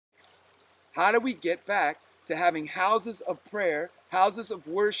How do we get back to having houses of prayer, houses of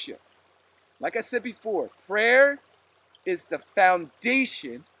worship? Like I said before, prayer is the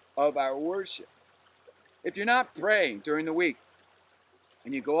foundation of our worship. If you're not praying during the week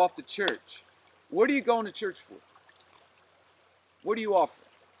and you go off to church, what are you going to church for? What are you offering?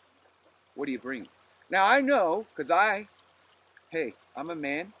 What are you bringing? Now I know, because hey, I'm a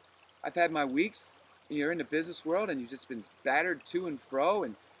man. I've had my weeks. You're in the business world and you've just been battered to and fro,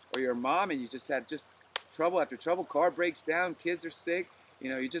 or you're a mom and you just had trouble after trouble. Car breaks down, kids are sick.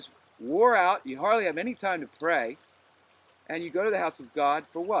 You just wore out. You hardly have any time to pray. And you go to the house of God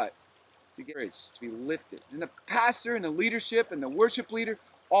for what? To get encouraged, to be lifted. And the pastor and the leadership and the worship leader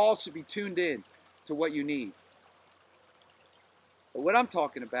all should be tuned in to what you need. But what I'm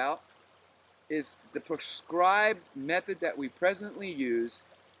talking about is the prescribed method that we presently use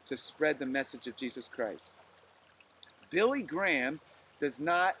to spread the message of Jesus Christ. Billy Graham does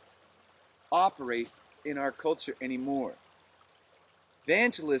not operate in our culture anymore.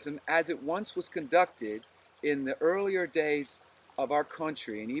 Evangelism, as it once was conducted in the earlier days of our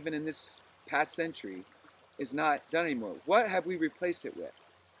country, and even in this past century, is not done anymore. What have we replaced it with?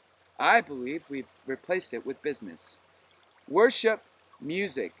 I believe we've replaced it with business. Worship,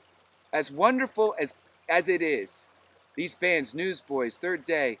 music, as wonderful as it is, these bands, Newsboys, Third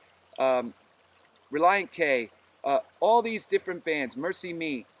Day, Reliant K, all these different bands, Mercy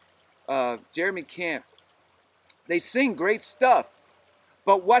Me, Jeremy Camp, they sing great stuff.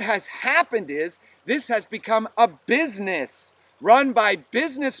 But what has happened is this has become a business run by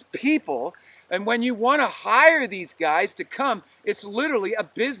business people. And when you want to hire these guys to come, it's literally a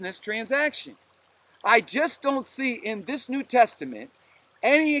business transaction. I just don't see in this New Testament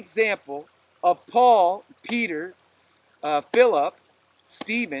any example of Paul, Peter, Philip,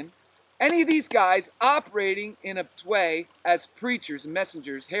 Stephen, any of these guys operating in a way as preachers,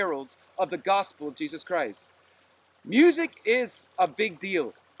 messengers, heralds of the gospel of Jesus Christ. Music is a big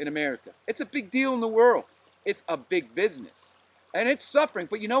deal in America. It's a big deal in the world. It's a big business. And it's suffering.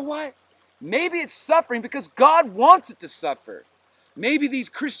 But you know what? Maybe it's suffering because God wants it to suffer. Maybe these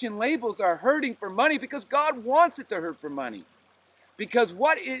Christian labels are hurting for money because God wants it to hurt for money. Because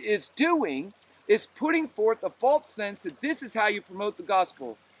what it is doing is putting forth a false sense that this is how you promote the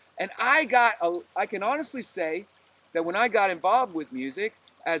gospel. And I can honestly say that when I got involved with music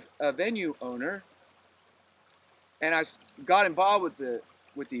as a venue owner, and I got involved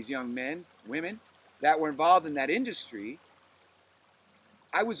with these young men, women that were involved in that industry,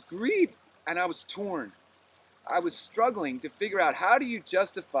 I was grieved and I was torn. I was struggling to figure out, how do you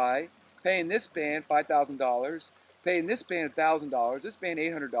justify paying this band $5,000, paying this band $1,000, this band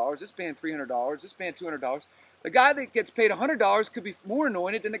 $800, this band $300, this band $200. The guy that gets paid $100 could be more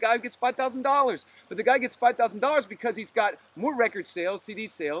anointed than the guy who gets $5,000. But the guy gets $5,000 because he's got more record sales, CD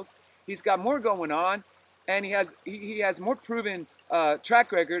sales, he's got more going on, and he has more proven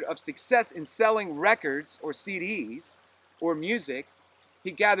track record of success in selling records or CDs or music. He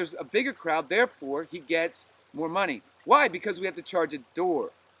gathers a bigger crowd, therefore he gets more money. Why? Because we have to charge a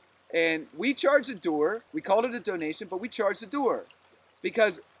door. And we charge a door, we called it a donation, but we charged a door.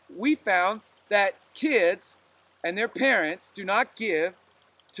 Because we found that kids and their parents do not give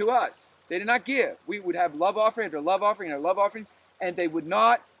to us. They did not give. We would have love offering after love offering after love offering, and they would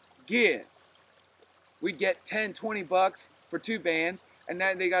not give. We'd get 10, 20 bucks for two bands, and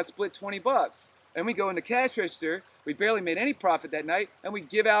then they got split 20 bucks. And we go in the cash register, we barely made any profit that night, and we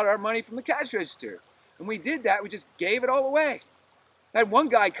give out our money from the cash register. And we did that, we just gave it all away. I had one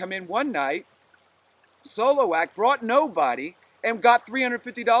guy come in one night, solo act, brought nobody, and got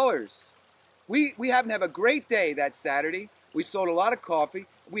 $350. We happened to have a great day that Saturday. We sold a lot of coffee.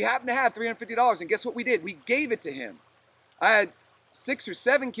 We happened to have $350, and guess what we did? We gave it to him. I had 6 or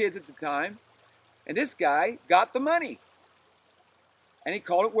 7 kids at the time, and this guy got the money. And he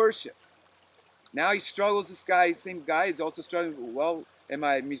called it worship. Now he struggles, this guy, same guy, is also struggling, well, am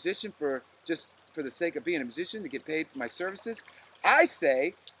I a musician just for the sake of being a musician, to get paid for my services? I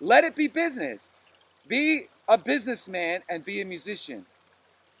say, let it be business. Be a businessman and be a musician.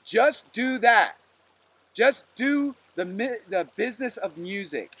 Just do that. Just do the business of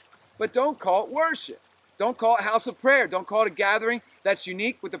music. But don't call it worship. Don't call it house of prayer. Don't call it a gathering that's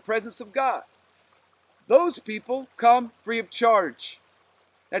unique with the presence of God. Those people come free of charge.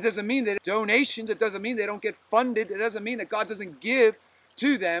 That doesn't mean that donations, it doesn't mean they don't get funded, it doesn't mean that God doesn't give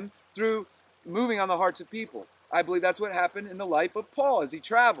to them through moving on the hearts of people. I believe that's what happened in the life of Paul as he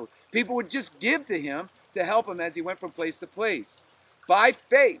traveled. People would just give to him to help him as he went from place to place. By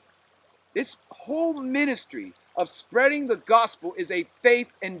faith. This whole ministry of spreading the gospel is a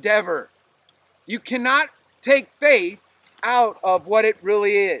faith endeavor. You cannot take faith out of what it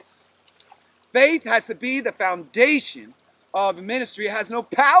really is. Faith has to be the foundation of a ministry. It has no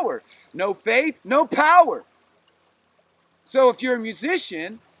power. No faith, no power. So if you're a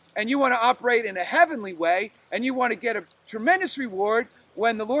musician and you want to operate in a heavenly way and you want to get a tremendous reward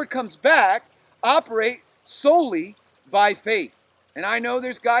when the Lord comes back, operate solely by faith. And I know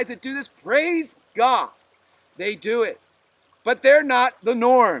there's guys that do this. Praise God. They do it. But they're not the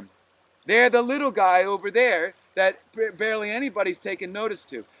norm. They're the little guy over there that barely anybody's taking notice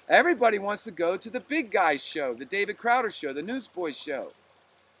to. Everybody wants to go to the big guy's show, the David Crowder show, the Newsboys show.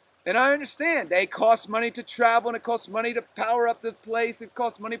 And I understand. They cost money to travel, and it costs money to power up the place. It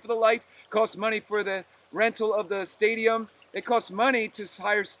costs money for the lights. It costs money for the rental of the stadium. It costs money to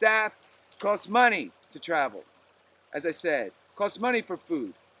hire staff. It costs money to travel. As I said, it costs money for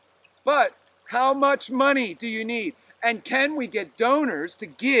food. But how much money do you need? And can we get donors to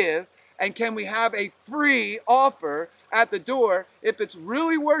give? And can we have a free offer at the door if it's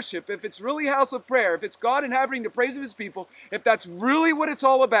really worship, if it's really house of prayer, if it's God inhabiting the praise of his people, if that's really what it's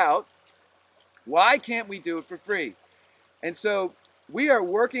all about? Why can't we do it for free? And so we are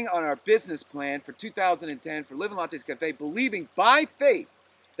working on our business plan for 2010 for Living Lattes Cafe, believing by faith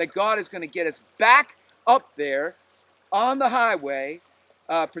that God is going to get us back up there on the highway,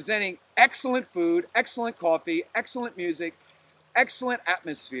 presenting excellent food, excellent coffee, excellent music, excellent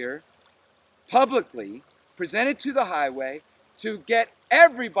atmosphere, publicly presented to the highway to get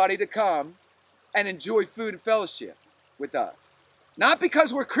everybody to come and enjoy food and fellowship with us. Not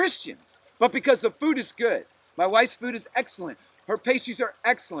because we're Christians, but because the food is good. My wife's food is excellent. Her pastries are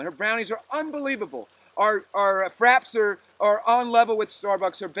excellent. Her brownies are unbelievable. Our fraps are on level with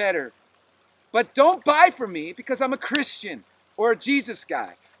Starbucks or better. But don't buy from me because I'm a Christian or a Jesus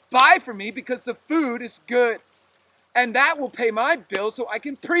guy. Buy from me because the food is good. And that will pay my bills so I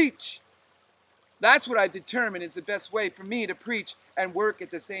can preach. That's what I determine is the best way for me to preach and work at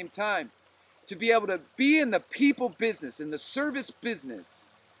the same time. To be able to be in the people business, in the service business,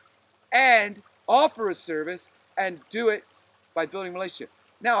 and offer a service and do it by building relationship.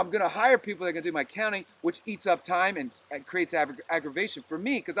 Now, I'm going to hire people that are going to do my accounting, which eats up time and creates aggravation for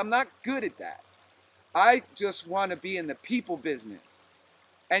me because I'm not good at that. I just want to be in the people business.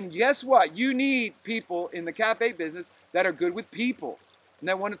 And guess what? You need people in the cafe business that are good with people. And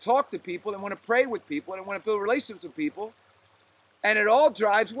they want to talk to people, and want to pray with people, and want to build relationships with people. And it all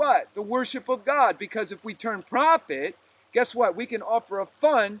drives what? The worship of God. Because if we turn profit, guess what? We can offer a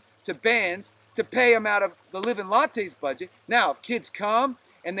fund to bands to pay them out of the Living Lattes budget. Now, if kids come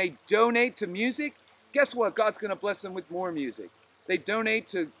and they donate to music, guess what? God's going to bless them with more music. They donate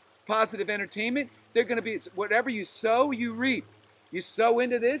to positive entertainment, they're going to be, whatever you sow, you reap. You sow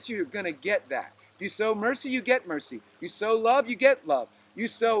into this, you're going to get that. You sow mercy, you get mercy. You sow love, you get love. You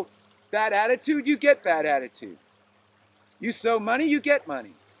sow bad attitude, you get bad attitude. You sow money, you get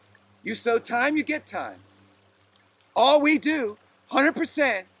money. You sow time, you get time. All we do,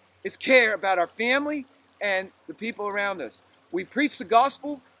 100%, is care about our family and the people around us. We preach the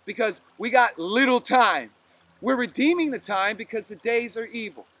gospel because we got little time. We're redeeming the time because the days are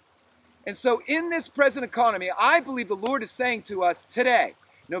evil. And so in this present economy, I believe the Lord is saying to us today,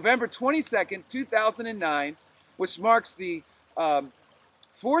 November 22nd, 2009, which marks the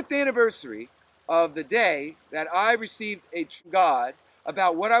 4th anniversary of the day that I received a God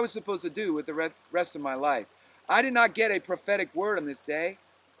about what I was supposed to do with the rest of my life. I did not get a prophetic word on this day.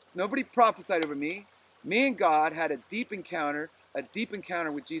 So nobody prophesied over me. Me and God had a deep encounter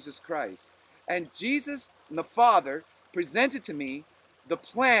with Jesus Christ. And Jesus and the Father presented to me the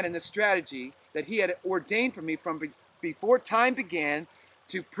plan and the strategy that he had ordained for me from before time began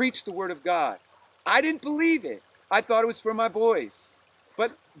to preach the Word of God. I didn't believe it. I thought it was for my boys.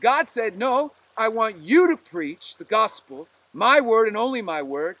 But God said, no, I want you to preach the gospel, my word and only my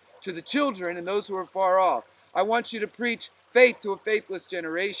word, to the children and those who are far off. I want you to preach faith to a faithless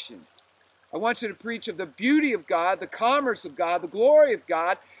generation. I want you to preach of the beauty of God, the commerce of God, the glory of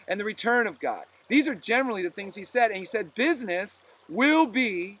God, and the return of God. These are generally the things he said. And he said, business will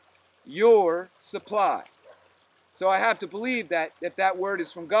be your supply. So I have to believe that if that word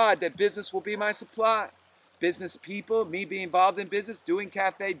is from God, that business will be my supply. Business people, me being involved in business, doing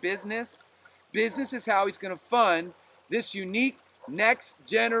cafe business. Business is how he's going to fund this unique next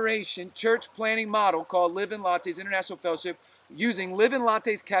generation church planning model called Living Lattes International Fellowship, using Living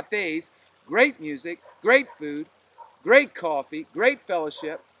Lattes cafes, great music, great food, great coffee, great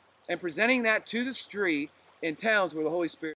fellowship, and presenting that to the street in towns where the Holy Spirit